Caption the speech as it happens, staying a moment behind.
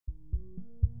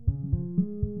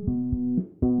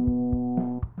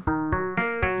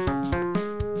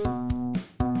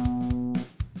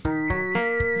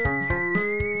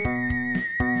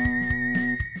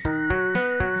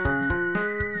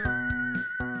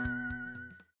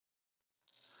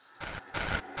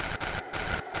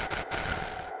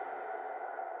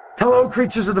Hello,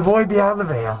 creatures of the void beyond the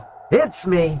veil. It's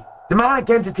me,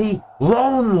 demonic entity,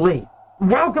 Lonely.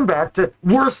 Welcome back to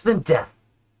Worse Than Death.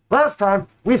 Last time,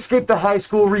 we escaped the high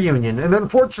school reunion, and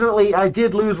unfortunately, I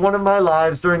did lose one of my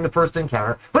lives during the first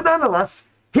encounter. But nonetheless,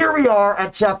 here we are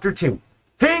at Chapter 2.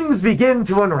 Things begin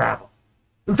to unravel.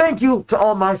 And thank you to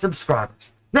all my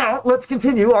subscribers. Now, let's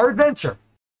continue our adventure.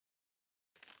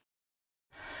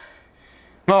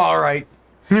 Alright,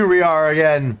 here we are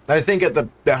again. I think at the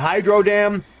hydro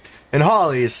dam, and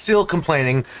Holly is still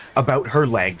complaining about her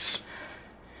legs.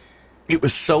 It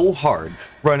was so hard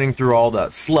running through all the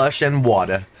slush and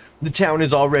water. The town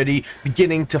is already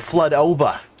beginning to flood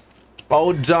over.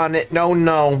 Oh, darn it.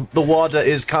 No. The water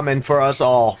is coming for us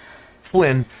all.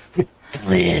 Flynn.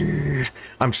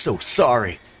 I'm so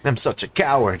sorry. I'm such a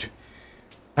coward.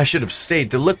 I should have stayed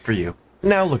to look for you.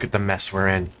 Now look at the mess we're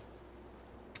in.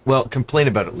 Well, complain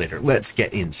about it later. Let's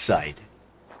get inside.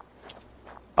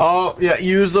 Oh, yeah,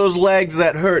 use those legs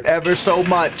that hurt ever so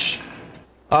much.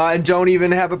 And don't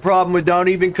even have a problem with, don't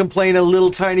even complain a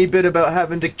little tiny bit about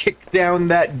having to kick down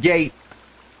that gate.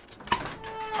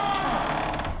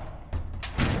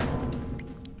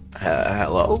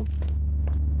 Hello?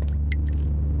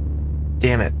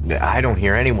 Damn it, I don't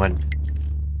hear anyone.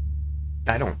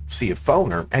 I don't see a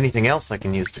phone or anything else I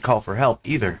can use to call for help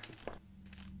either.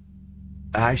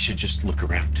 I should just look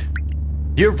around.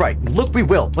 You're right, look we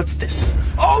will. What's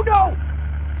this? Oh no!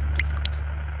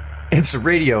 It's a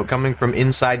radio coming from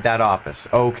inside that office.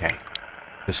 Okay.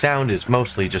 The sound is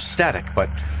mostly just static, but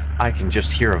I can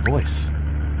just hear a voice.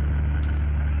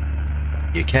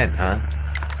 You can, huh?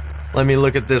 Let me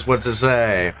look at this. What's it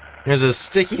say? There's a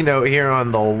sticky note here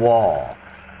on the wall.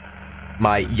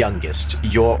 My youngest,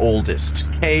 your oldest,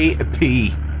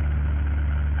 KP.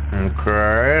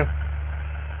 Okay.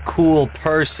 Cool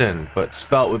person, but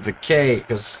spelt with a K,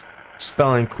 because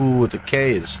spelling cool with a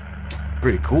K is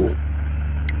pretty cool.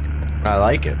 I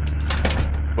like it.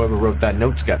 Whoever wrote that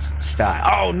note's got some style.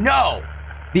 Oh no!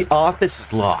 The office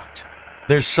is locked.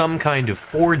 There's some kind of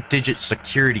 4-digit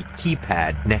security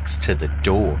keypad next to the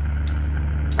door.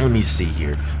 Let me see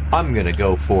here. I'm gonna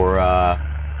go for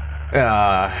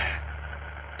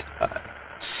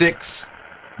 6,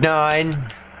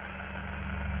 9,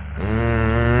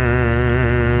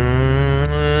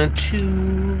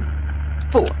 2,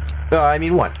 4. I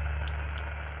mean 1.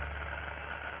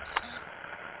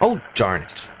 Oh, darn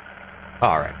it.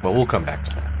 Alright, well, we'll come back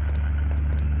to that.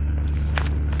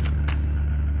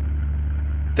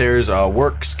 There's a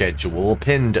work schedule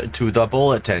pinned to the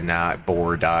bulletin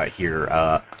board here.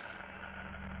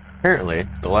 Apparently,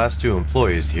 the last 2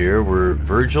 employees here were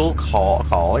Virgil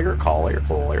Collier,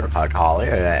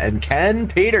 and Ken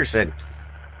Peterson.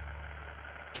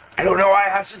 I don't know why I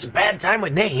have such a bad time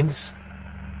with names.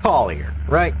 Collier,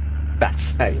 right?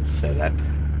 That's how you say that.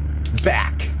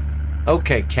 Back.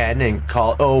 Okay, Ken and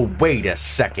Call. Oh, wait a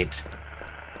second.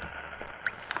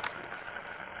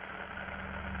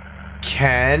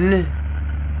 Ken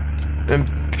and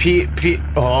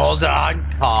hold on,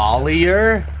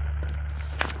 Collier.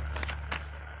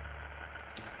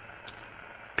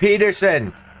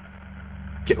 Peterson.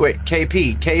 Wait,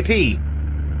 KP.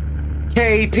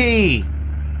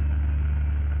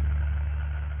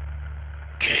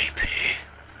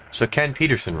 So Ken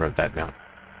Peterson wrote that down.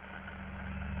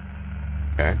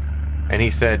 Okay. And he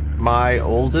said, my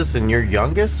oldest and your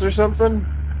youngest or something?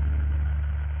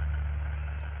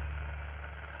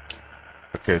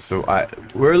 Okay, so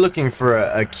we're looking for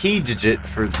a key digit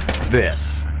for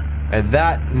this. And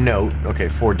that note, okay,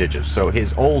 4 digits. So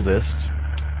his oldest.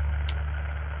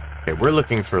 Okay, we're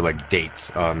looking for like dates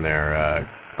on their,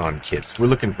 on kids. We're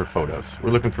looking for photos.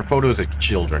 We're looking for photos of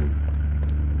children.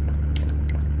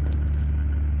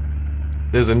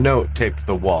 There's a note taped to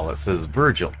the wall. It says,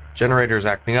 Virgil, generator's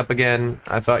acting up again.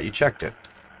 I thought you checked it.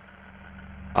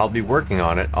 I'll be working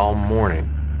on it all morning.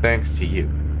 Thanks to you.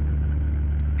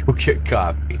 Go get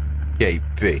coffee.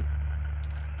 KP.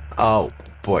 Oh,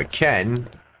 boy, Ken.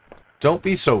 Don't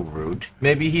be so rude.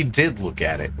 Maybe he did look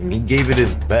at it, and he gave it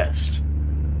his best.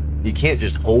 You can't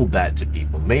just hold that to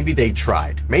people. Maybe they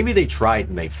tried. Maybe they tried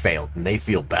and they failed, and they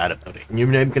feel bad about it. And you're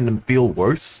making them feel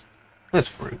worse?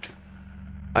 That's rude.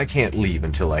 I can't leave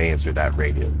until I answer that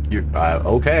radio. You're,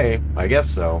 okay, I guess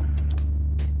so.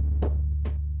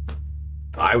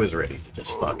 I was ready to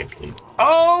just fucking leave.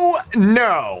 Oh,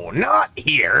 no, not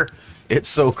here. It's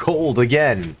so cold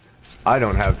again. I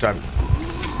don't have time.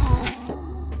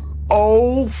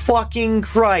 Oh, fucking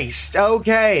Christ.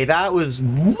 Okay, that was...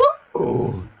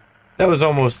 Whoa! That was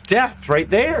almost death right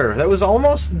there. That was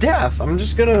almost death. I'm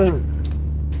just gonna...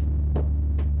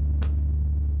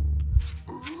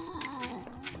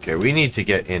 Okay, we need to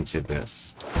get into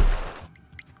this.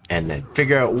 and then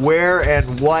figure out where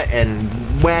and what and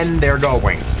when they're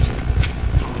going.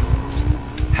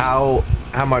 How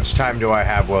much time do I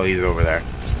have while he's over there?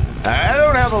 I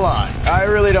don't have a lot. I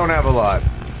really don't have a lot.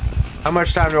 How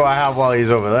much time do I have while he's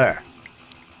over there?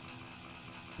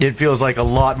 It feels like a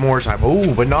lot more time.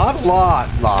 Ooh, but not a lot.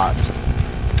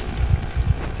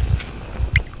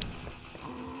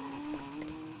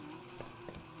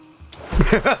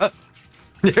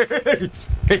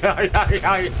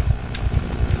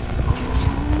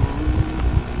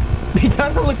 He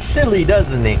kind of looks silly,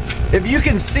 doesn't he? If you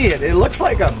can see it, it looks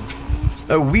like a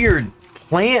weird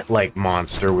plant-like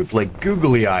monster with like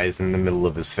googly eyes in the middle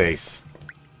of his face.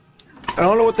 I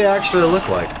don't know what they actually look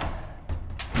like.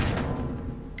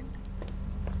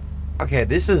 Okay,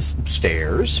 this is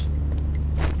stairs.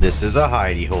 This is a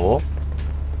hidey hole.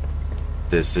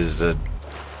 This is a...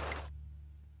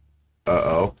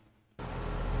 Uh-oh.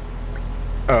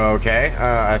 Okay,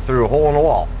 I threw a hole in the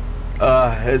wall.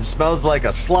 It smells like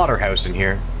a slaughterhouse in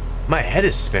here. My head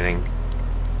is spinning.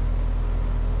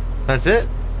 That's it?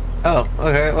 Oh,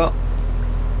 okay, well...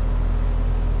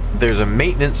 There's a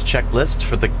maintenance checklist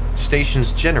for the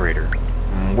station's generator.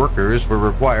 Workers were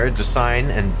required to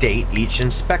sign and date each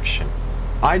inspection.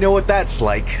 I know what that's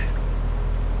like.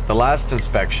 The last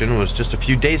inspection was just a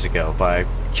few days ago by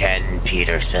Ken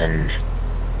Peterson,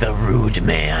 the rude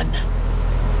man.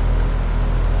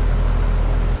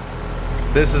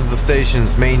 This is the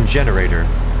station's main generator.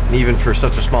 Even for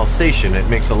such a small station, it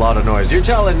makes a lot of noise. You're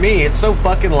telling me it's so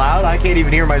fucking loud I can't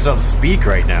even hear myself speak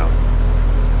right now.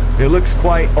 It looks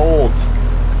quite old,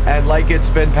 and like it's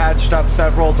been patched up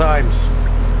several times.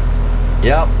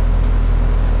 Yep.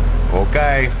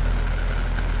 Okay.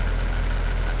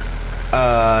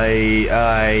 I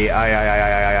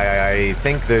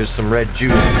think there's some red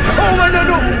juice. Oh my no!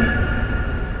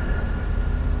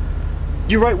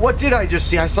 You're right. What did I just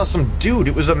see? I saw some dude.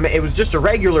 It was just a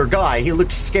regular guy. He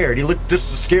looked scared. He looked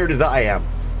just as scared as I am.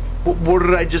 What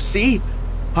did I just see?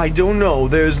 I don't know.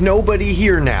 There's nobody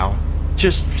here now.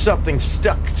 Just something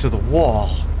stuck to the wall.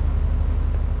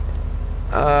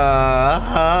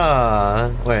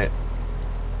 Wait.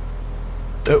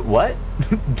 What?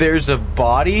 There's a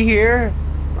body here?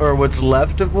 Or what's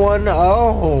left of one?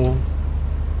 Oh.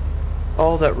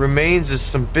 All that remains is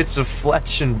some bits of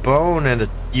flesh and bone and a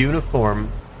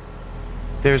uniform.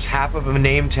 There's half of a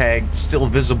name tag still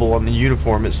visible on the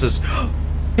uniform. It says,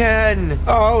 Ken!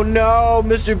 Oh no,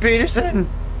 Mr. Peterson!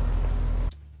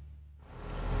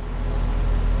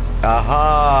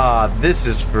 Aha! This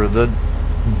is for the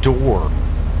door.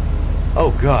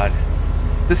 Oh god.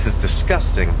 This is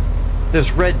disgusting.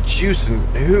 There's red juice and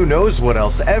who knows what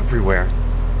else everywhere.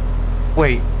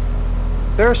 Wait.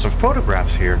 There are some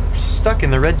photographs here, stuck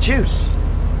in the red juice.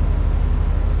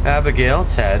 Abigail,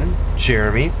 10.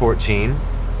 Jeremy, 14.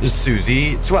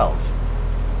 Susie, 12.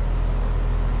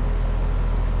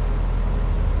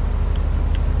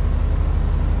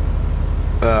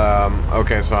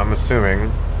 Okay, so I'm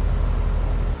assuming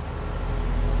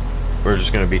we're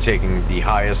just going to be taking the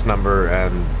highest number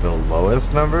and the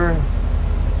lowest number.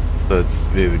 So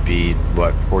it would be,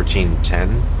 what,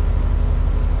 1410?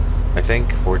 I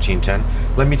think, 1410.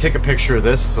 Let me take a picture of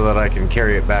this so that I can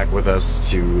carry it back with us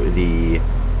to the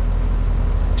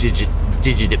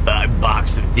digit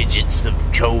box of digits of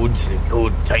codes and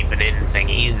code typing in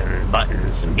thingies and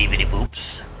buttons and beepity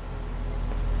boops.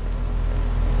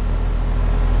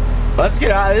 Let's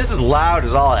get out of this. Is loud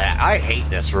as all that. I hate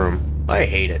this room. I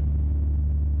hate it.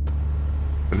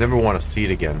 I never want to see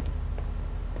it again.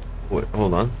 Wait,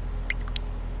 hold on.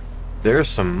 There's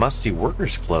some musty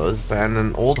workers' clothes and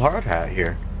an old hard hat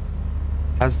here.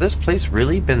 Has this place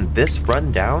really been this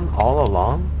run down all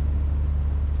along?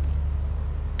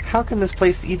 How can this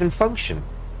place even function?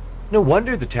 No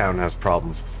wonder the town has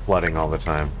problems with flooding all the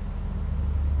time.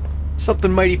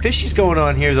 Something mighty fishy's going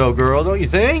on here though, girl, don't you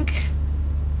think?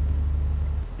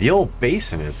 The old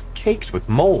basin is caked with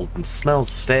mold and smells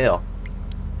stale.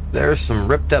 There are some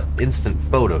ripped up instant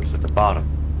photos at the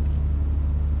bottom.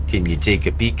 Can you take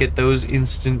a peek at those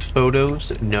instant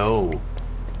photos? No.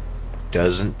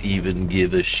 Doesn't even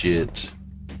give a shit.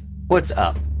 What's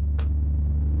up?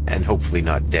 And hopefully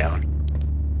not down.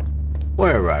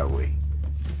 Where are we?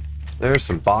 There are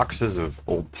some boxes of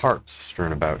old parts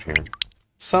strewn about here.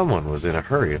 Someone was in a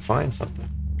hurry to find something.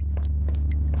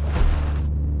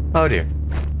 Oh dear.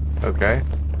 Okay.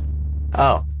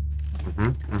 Oh.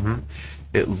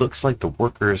 It looks like the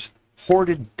workers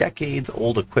hoarded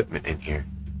decades-old equipment in here,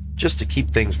 just to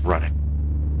keep things running.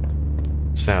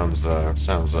 Sounds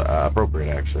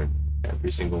appropriate, actually.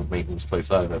 Every single maintenance place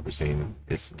I've ever seen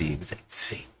is the exact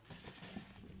same.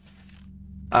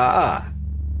 Ah.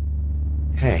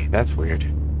 Hey, that's weird.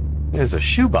 There's a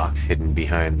shoebox hidden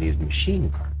behind these machine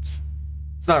parts.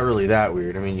 It's not really that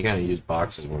weird. I mean, you kind of use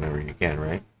boxes whenever you can,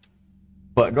 right?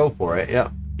 But go for it, yeah.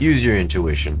 Use your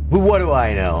intuition. What do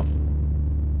I know?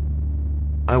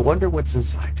 I wonder what's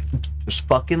inside. Just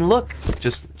fucking look.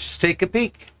 Just take a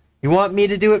peek. You want me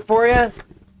to do it for you?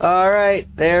 Alright,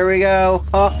 there we go.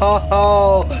 Ho ho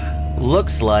ho!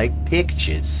 Looks like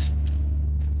pictures.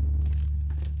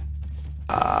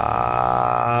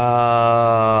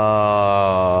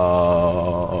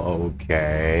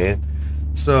 Okay.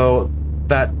 So,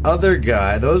 that other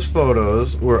guy, those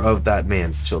photos were of that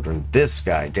man's children. This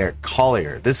guy, Derek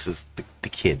Collier, this is the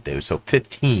kid, though, so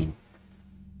 15.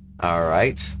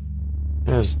 Alright.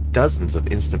 There's dozens of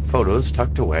instant photos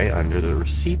tucked away under the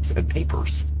receipts and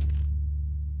papers.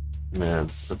 And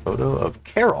this is a photo of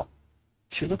Carol.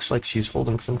 She looks like she's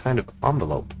holding some kind of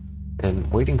envelope and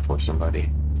waiting for somebody.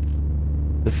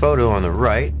 The photo on the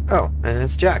right, oh, and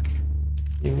it's Jack.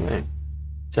 Yeah.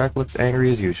 Jack looks angry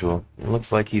as usual. It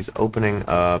looks like he's opening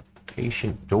a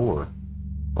patient door,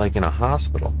 like in a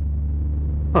hospital.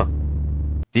 Huh.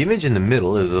 The image in the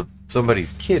middle is of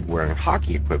somebody's kid wearing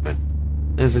hockey equipment.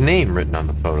 There's a name written on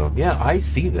the photo. Yeah, I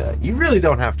see that. You really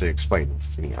don't have to explain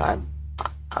this to me. I'm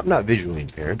not visually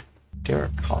impaired.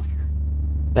 Derek Collier.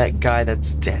 That guy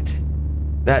that's dead.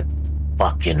 That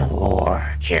fucking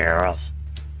whore, Carol.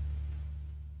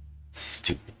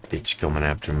 Stupid bitch coming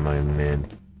after my man.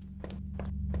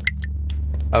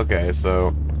 Okay, so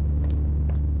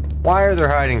why are there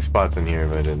hiding spots in here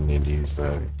if I didn't need to use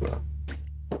that? Well,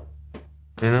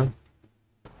 you know?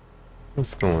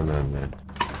 What's going on, man?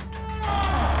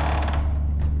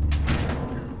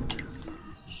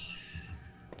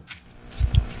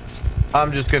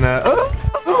 I'm just gonna...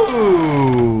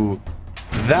 Oh!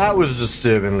 That was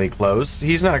disturbingly close.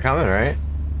 He's not coming, right?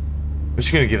 I'm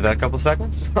just gonna give that a couple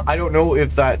seconds. I don't know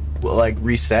if that, like,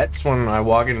 resets when I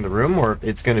walk into the room or if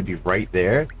it's gonna be right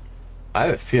there. I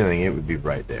have a feeling it would be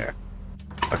right there.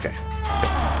 Okay.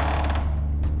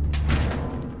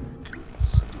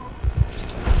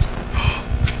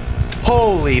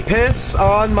 Holy piss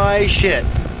on my shit.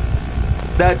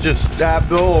 That just...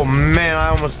 oh, man, I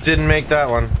almost didn't make that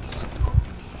one.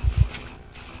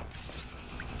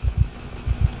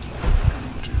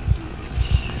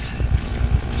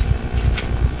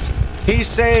 He's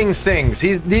saying things. Do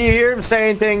you hear him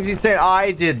saying things? He's saying,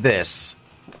 I did this.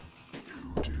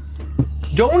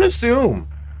 Don't assume.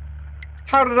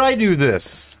 How did I do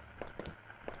this?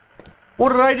 What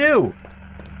did I do?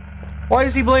 Why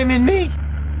is he blaming me?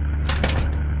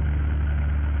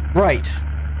 Right.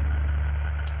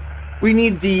 We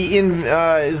need the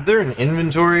is there an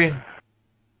inventory?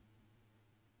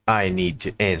 I need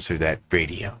to answer that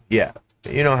radio. Yeah.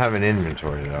 You don't have an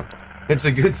inventory, though. It's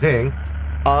a good thing.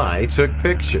 I took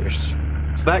pictures.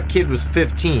 So that kid was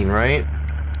 15, right?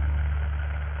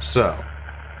 So,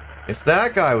 if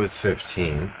that guy was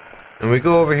 15, and we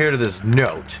go over here to this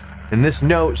note, and this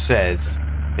note says,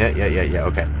 yeah,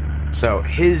 okay. So,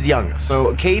 his youngest.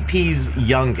 So, KP's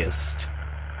youngest.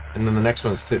 And then the next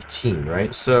one is 15,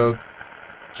 right? So,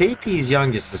 KP's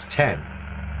youngest is 10.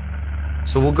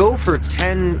 So, we'll go for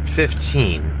 10,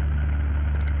 15.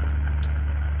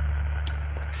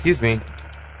 Excuse me.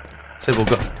 So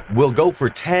we'll go for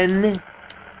 10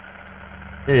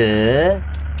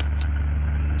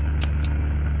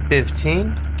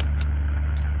 15.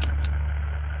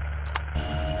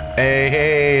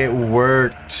 Hey, it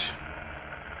worked.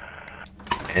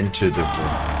 Enter the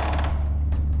room.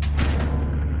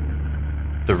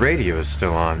 The radio is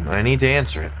still on. I need to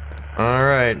answer it.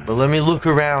 Alright, but let me look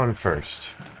around first.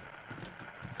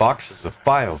 Boxes of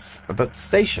files about the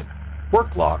station.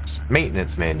 Work logs,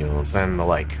 maintenance manuals, and the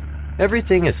like.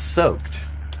 Everything is soaked.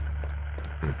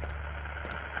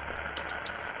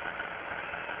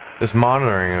 This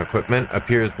monitoring equipment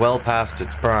appears well past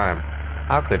its prime.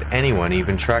 How could anyone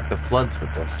even track the floods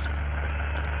with this?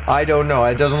 I don't know.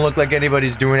 It doesn't look like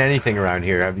anybody's doing anything around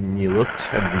here. Haven't you looked?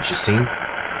 Haven't you seen?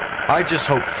 I just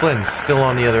hope Flynn's still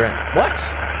on the other end. What?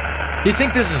 You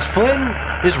think this is Flynn?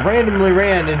 Just randomly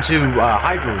ran into a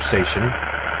hydro station.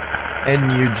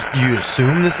 And you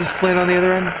assume this is Flynn on the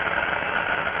other end?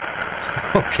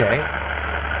 Okay.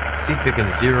 Let's see if we can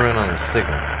zero in on the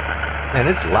signal. Man,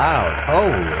 it's loud.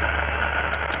 Holy.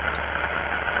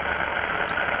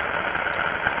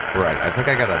 Right, I think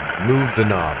I gotta move the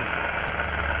knob.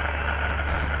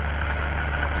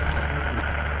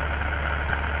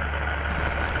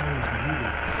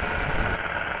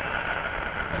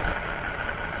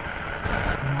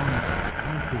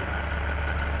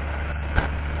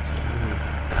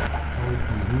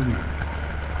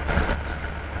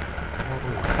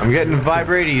 I'm getting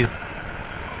vibraties.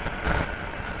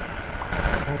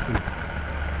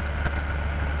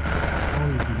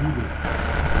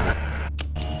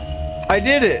 I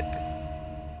did it!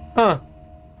 Huh.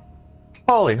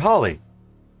 Holly.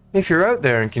 If you're out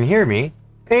there and can hear me,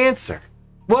 answer.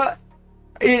 What?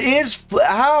 It is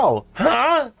how?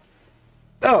 Huh?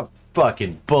 Oh,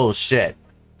 fucking bullshit.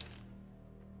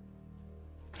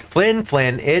 Flynn,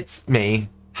 it's me.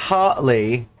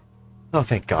 Holly. Oh,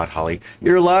 thank God, Holly.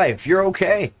 You're alive. You're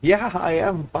okay. Yeah, I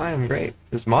am fine. I'm great.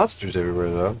 There's monsters everywhere,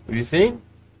 though. Have you seen?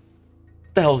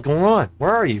 What the hell's going on?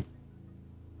 Where are you?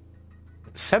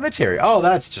 Cemetery. Oh,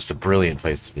 that's just a brilliant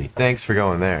place to be. Thanks for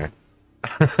going there.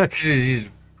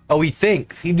 Oh, he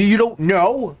thinks. You don't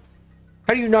know?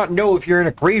 How do you not know if you're in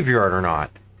a graveyard or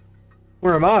not?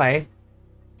 Where am I?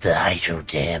 The hydro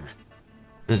dam.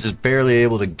 I'm just barely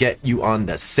able to get you on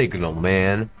the signal,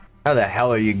 man. How the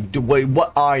hell are you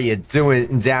what are you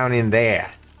doing down in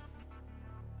there?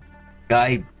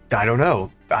 I don't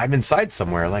know. I'm inside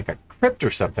somewhere, like a crypt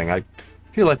or something. I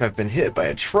feel like I've been hit by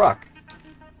a truck.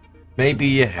 Maybe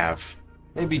you have.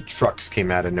 Maybe trucks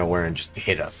came out of nowhere and just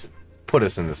hit us. Put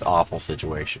us in this awful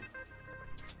situation.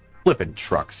 Flippin'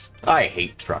 trucks. I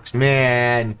hate trucks,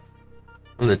 man.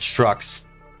 The trucks.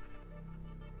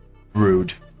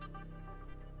 Rude.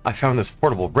 I found this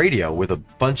portable radio with a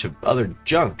bunch of other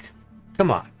junk. Come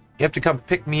on, you have to come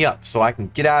pick me up so I can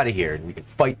get out of here and we can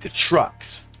fight the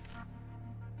trucks.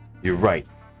 You're right.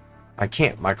 I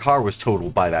can't. My car was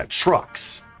totaled by that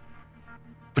trucks.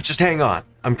 But just hang on.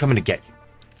 I'm coming to get you.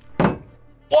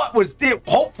 What was this?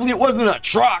 Hopefully it wasn't a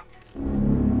truck.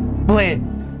 Flynn.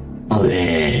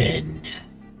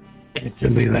 Answer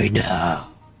me right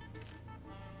now.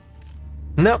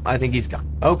 Nope, I think he's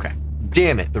gone. Okay.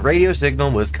 Damn it, the radio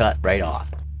signal was cut right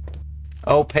off.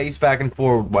 Oh, pace back and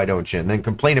forward, why don't you? And then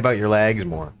complain about your legs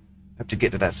more. I have to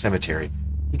get to that cemetery.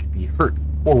 He could be hurt,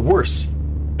 or worse,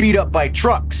 beat up by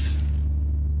trucks.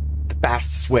 The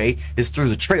fastest way is through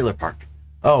the trailer park.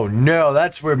 Oh no,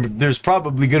 that's where there's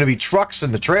probably going to be trucks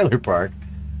in the trailer park.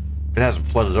 If it hasn't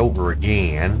flooded over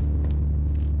again.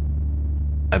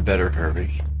 I better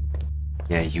hurry.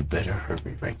 Yeah, you better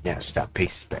hurry right now. Stop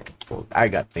pacing back and forth. I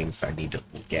got things I need to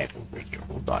look at over here.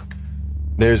 Hold on.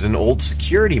 There's an old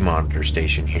security monitor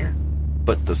station here,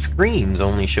 but the screens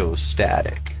only show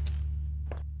static.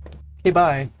 Okay,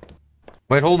 bye.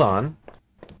 Wait, hold on.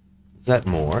 Is that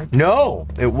more? No,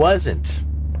 it wasn't.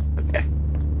 Okay.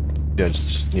 Yeah,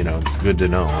 it's just, you know, it's good to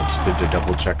know. It's good to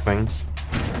double check things.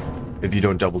 If you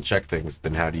don't double check things,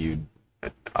 then how do you,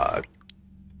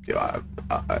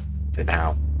 then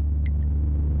how?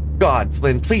 God,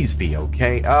 Flynn, please be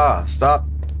okay. Stop.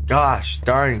 Gosh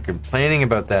darn, complaining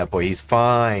about that boy. He's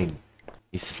fine.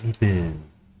 He's sleeping.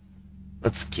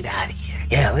 Let's get out of here.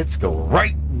 Yeah, let's go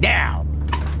right now.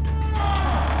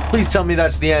 Please tell me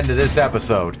that's the end of this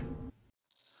episode.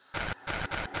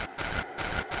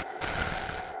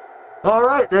 All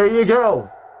right, there you go.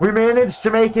 We managed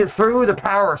to make it through the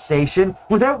power station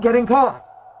without getting caught.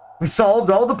 We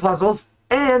solved all the puzzles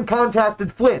and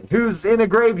contacted Flynn, who's in a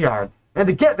graveyard. And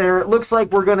to get there, it looks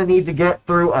like we're going to need to get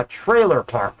through a trailer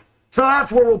park. So that's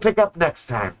where we'll pick up next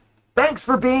time. Thanks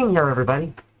for being here,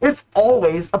 everybody. It's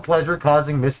always a pleasure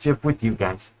causing mischief with you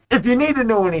guys. If you need to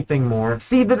know anything more,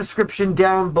 see the description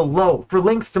down below for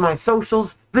links to my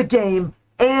socials, the game,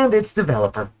 and its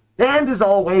developer. And as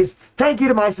always, thank you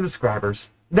to my subscribers.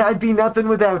 I'd be nothing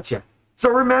without you.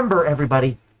 So remember,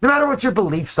 everybody, no matter what your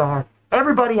beliefs are,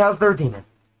 everybody has their demon.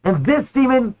 And this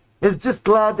demon is just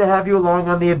glad to have you along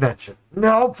on the adventure. And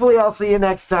hopefully I'll see you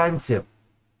next time too.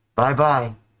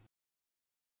 Bye-bye.